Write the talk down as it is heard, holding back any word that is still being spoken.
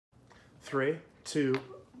3, 2,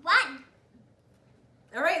 1.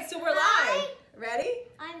 All right, so we're live. Ready?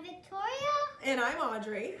 I'm Victoria. And I'm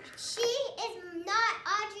Audrey. She is not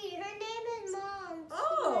Audrey. Her name is Mom.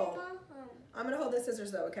 Oh. I'm going to hold the scissors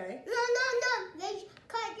though, okay? No. They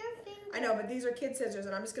cut your finger. I know, but these are kid scissors,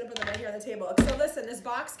 and I'm just going to put them right here on the table. So listen, this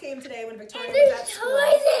box came today when Victoria And was there's at school.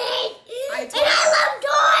 toys in it.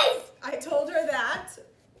 I love toys. I told her that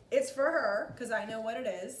it's for her because I know what it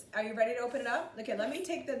is. Are you ready to open it up? Okay, let me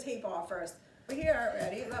take the tape off first. We're here,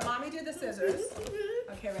 ready? Let Mommy do the scissors.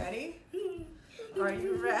 Okay, ready? Are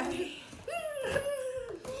you ready?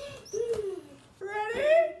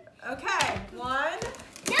 Ready? Okay, 1.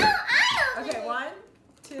 No, I don't. Okay, 1,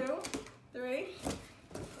 2, 3.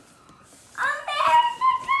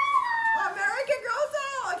 American Girl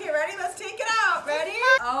doll. Okay, ready? Let's take it out. Ready?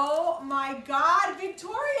 Oh my God,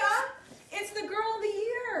 Victoria! It's the Girl of the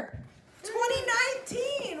Year,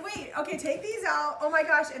 2019. Wait. Okay, take these out. Oh my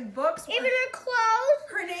gosh, and books. Even her clothes.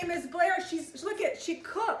 Her name is Blaire. She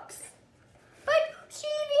cooks. But she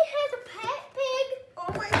even has a pet pig.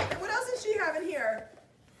 Oh my God. What else does she have in here?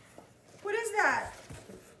 What is that?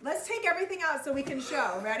 Let's take everything out so we can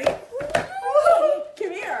show. Ready? Whoa,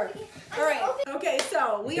 come here. All right. Okay,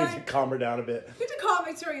 so we you are. calm her down a bit. We have to calm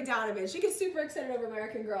Victoria down a bit. She gets super excited over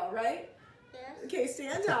American Girl, right? Yes. Okay,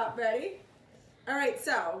 stand up. Ready? All right,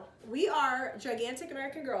 so we are gigantic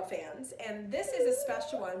American Girl fans, and this is a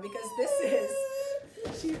special one because this is,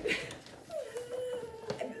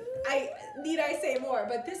 need I say more,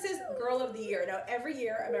 but this is Girl of the Year. Now, every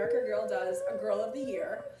year, American Girl does a Girl of the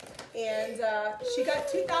Year, and she got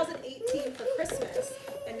 2018 for Christmas,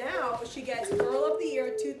 and now she gets Girl of the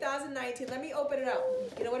Year 2019. Let me open it up.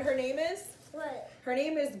 You know what her name is? What? Her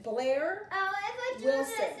name is Blaire. Oh, I thought you were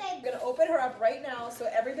Wilson. going to say. I'm going to open her up right now so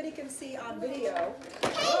everybody can see on video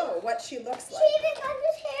what she looks like. She even got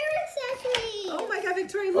this hair accessory. Oh my God,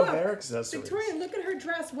 Victoria, look. Oh, hair accessories. Victoria, look at her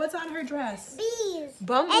dress. What's on her dress? Bees.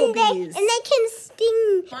 Bumblebees. And they can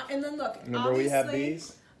sting. And then look, Remember we have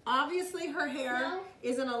these? Obviously her hair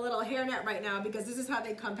is in a little hairnet right now because this is how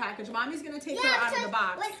they come packaged. Mommy's going to take her out of the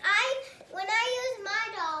box. When I use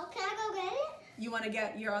my doll, can I go get it? You want to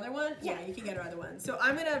get your other one? Yeah, you can get her other one. So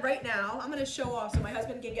I'm going to, right now, I'm going to show off so my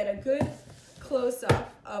husband can get a good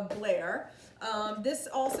close-up of Blaire. This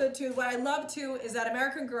also, too, what I love, too, is that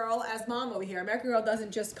American Girl, as Mom over here, American Girl doesn't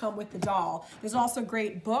just come with the doll. There's also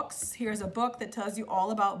great books. Here's a book that tells you all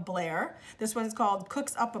about Blaire. This one's called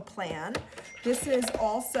Cooks Up a Plan. This is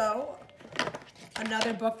also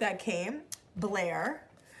another book that came, Blaire.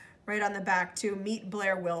 Right on the back too, meet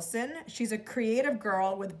Blaire Wilson. She's a creative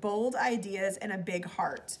girl with bold ideas and a big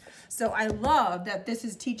heart. So I love that this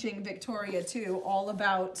is teaching Victoria too, all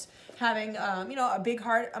about having, a big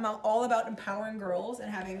heart, all about empowering girls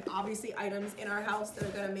and having obviously items in our house that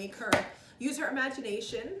are gonna make her use her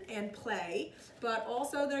imagination and play, but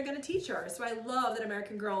also they're gonna teach her. So I love that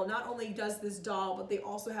American Girl not only does this doll, but they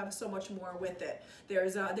also have so much more with it.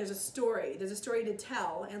 There's a story to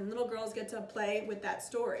tell, and little girls get to play with that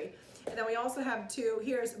story. And then we also have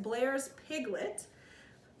here's Blaire's Piglet.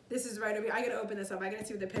 This is right over here. I gotta open this up. I gotta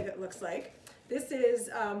see what the piglet looks like. This is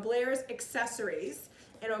Blaire's accessories.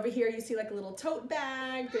 And over here you see like a little tote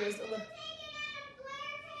bag. There's a little...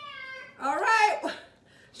 All right.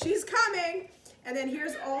 She's coming. And then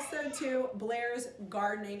here's also Blaire's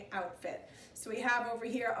gardening outfit. So we have over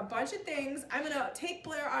here a bunch of things. I'm gonna take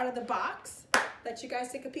Blaire out of the box, let you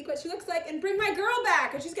guys take a peek what she looks like, and bring my girl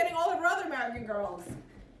back, and she's getting all of her other American Girls.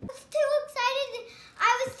 I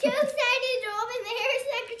was too excited to open the hair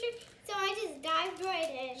secretary, so I just dived right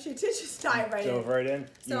in. She did just dive right in. Dove right in.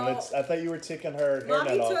 So, I thought you were taking her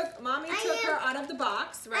hairnet off. Mommy took her out of the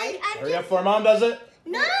box, right? Hurry up before Mom does it.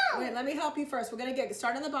 No! Wait, let me help you first. We're gonna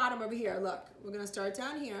start on the bottom over here. Look, we're gonna start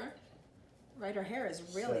down here. Right, her hair is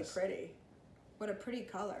really pretty. What a pretty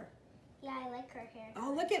color. Yeah, I like her hair.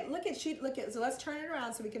 Oh, look at. So let's turn it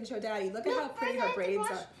around so we can show Daddy. Look at how pretty her braids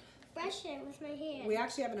are. Brush it with my hand. We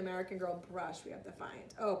actually have an American Girl brush we have to find.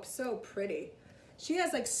 Oh, so pretty. She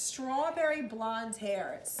has like strawberry blonde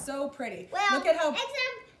hair. It's so pretty. Well, look at how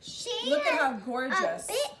look at how gorgeous.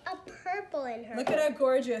 A bit of purple in her. Look at how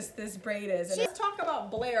gorgeous this braid is. And let's talk about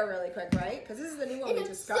Blaire really quick, right? Because this is the new one we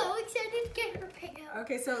just got. I'm so excited to get her pig out.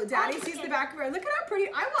 Okay, so Daddy sees the back of her. Look at how pretty.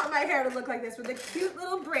 I want my hair to look like this with a cute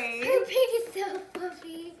little braid. Her pig is so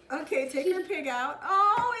fluffy. Okay, take her pig out.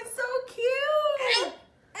 Oh, it's so cute.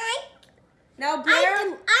 Now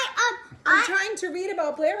Blaire, I'm trying to read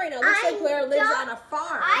about Blaire right now. It looks like Blaire lives on a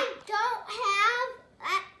farm. I don't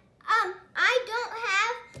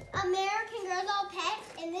have American Girl doll pets,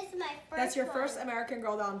 and this is my That's your first American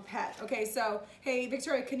Girl doll pet. Okay, so, hey,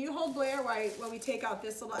 Victoria, can you hold Blaire while we take out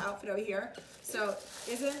this little outfit over here? So,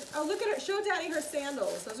 oh, look at her. Show Daddy her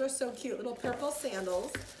sandals. Those are so cute. Little purple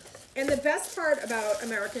sandals. And the best part about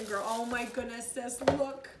American Girl, oh my goodness, sis,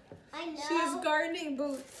 look. I know. She has gardening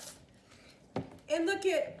boots. And look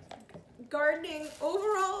at gardening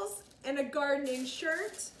overalls and a gardening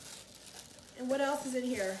shirt. And what else is in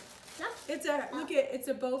here? No. It's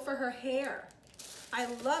a bow for her hair. I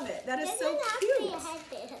love it. That is so This cute. is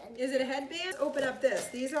actually a headband. Is it a headband? Let's open up this.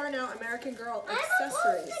 These are now American Girl I'm accessories.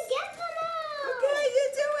 supposed to get them out. Okay,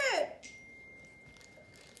 you do it.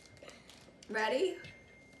 Ready?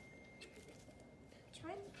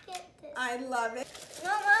 Trying to get this. I love it. No,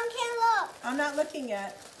 Mom can't look. I'm not looking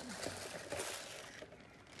yet.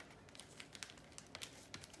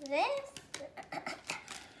 This.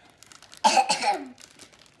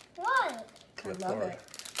 What? I love it.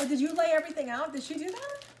 Oh, did you lay everything out? Did she do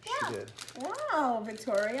that? Yeah. She did. Wow,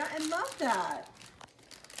 Victoria, I love that.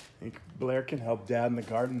 I think Blaire can help Dad in the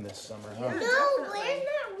garden this summer, huh? Yeah. No, Definitely. Blaire's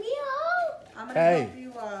not real. I'm gonna Hey. help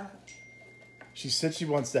you. She said she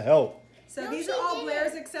wants to help. So No, these she are all didn't.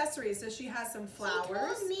 Blair's accessories. So she has some She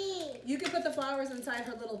flowers. told me. You can put the flowers inside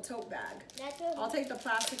her little tote bag. That's what. I'll take the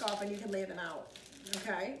plastic off and you can lay them out.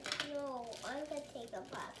 Okay? No, I'm gonna take the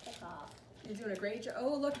plastic off. You're doing a great job.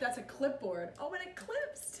 Oh, look, that's a clipboard. Oh, and it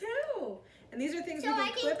clips too. And these are things So we I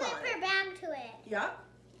can can clip clip on. her bag to it. Yep.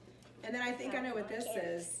 And then I think I know what this Okay.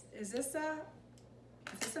 is. Is this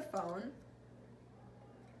a phone?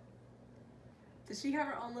 Does she have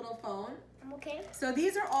her own little phone? Okay. So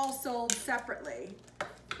these are all sold separately.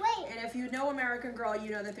 Wait. And if you know American Girl, you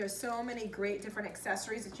know that there's so many great different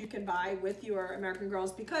accessories that you can buy with your American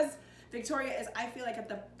Girls because Victoria is, I feel like,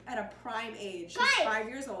 at a prime age. She's Guys. 5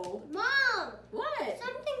 years old. Mom. What?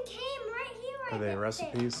 Something came right here. Are they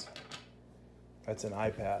recipes? That's an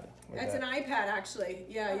iPad. That's an iPad, actually.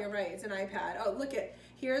 Yeah, you're right. It's an iPad. Oh, look at,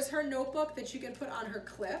 here's her notebook that you can put on her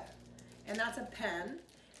clip, and that's a pen.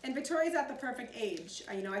 And Victoria's at the perfect age.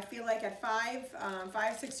 You know, I feel like at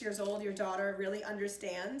 6 years old, your daughter really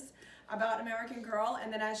understands about American Girl,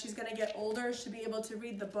 and then as she's gonna get older, she'll be able to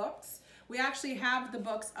read the books. We actually have the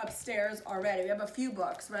books upstairs already. We have a few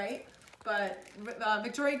books, right? But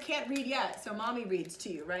Victoria can't read yet, so Mommy reads to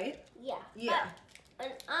you, right? Yeah. Yeah.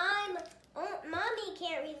 And Mommy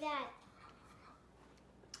can't read that.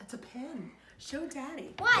 It's a pen. Show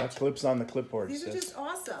Daddy. What? That clips on the clipboard, These are sis. just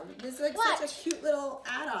awesome. This is like Watch. such a cute little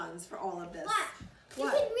add-ons for all of this. What? You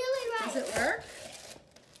What? can really write. Does it work?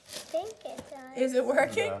 I think it does. Is it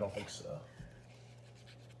working? No, I don't think so.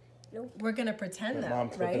 We're gonna pretend Let that, Mom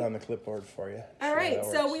clip right? it on the clipboard for you. All See right, how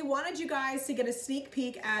that so works. we wanted you guys to get a sneak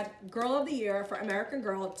peek at Girl of the Year for American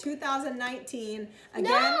Girl 2019. Again,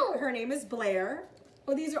 No! her name is Blaire.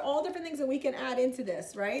 Well, these are all different things that we can add into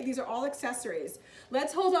this, right? These are all accessories.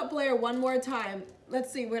 Let's hold up Blaire one more time. Let's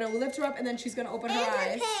see, we're gonna lift her up and then she's gonna open her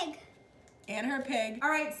eyes. And a pig. And her pig. All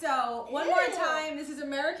right, so one more Ew. time. This is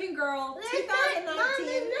American Girl There's not, 2019. Mom,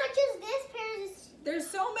 there's not just this pair. There's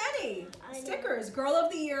so many I know. stickers. Girl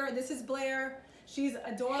of the Year. This is Blaire. She's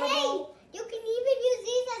adorable. Hey, you can even use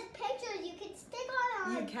these as pictures. You can stick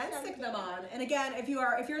on. You can stick them on. And again, if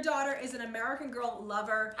your daughter is an American Girl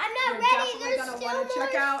lover, I'm not you're ready. definitely There's gonna still want to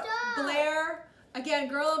check more out stuff. Blaire. Again,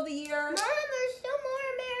 Girl of the Year. Mom, there's still more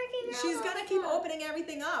American Girl. She's gonna keep opening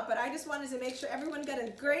everything up, but I just wanted to make sure everyone got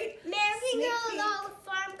a great American sneak Girl peek. doll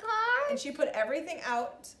farm car. And she put everything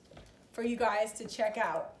out for you guys to check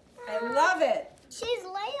out. I love it. She's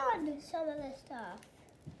laid on some of this stuff.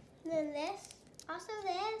 And then this. Also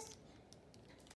this.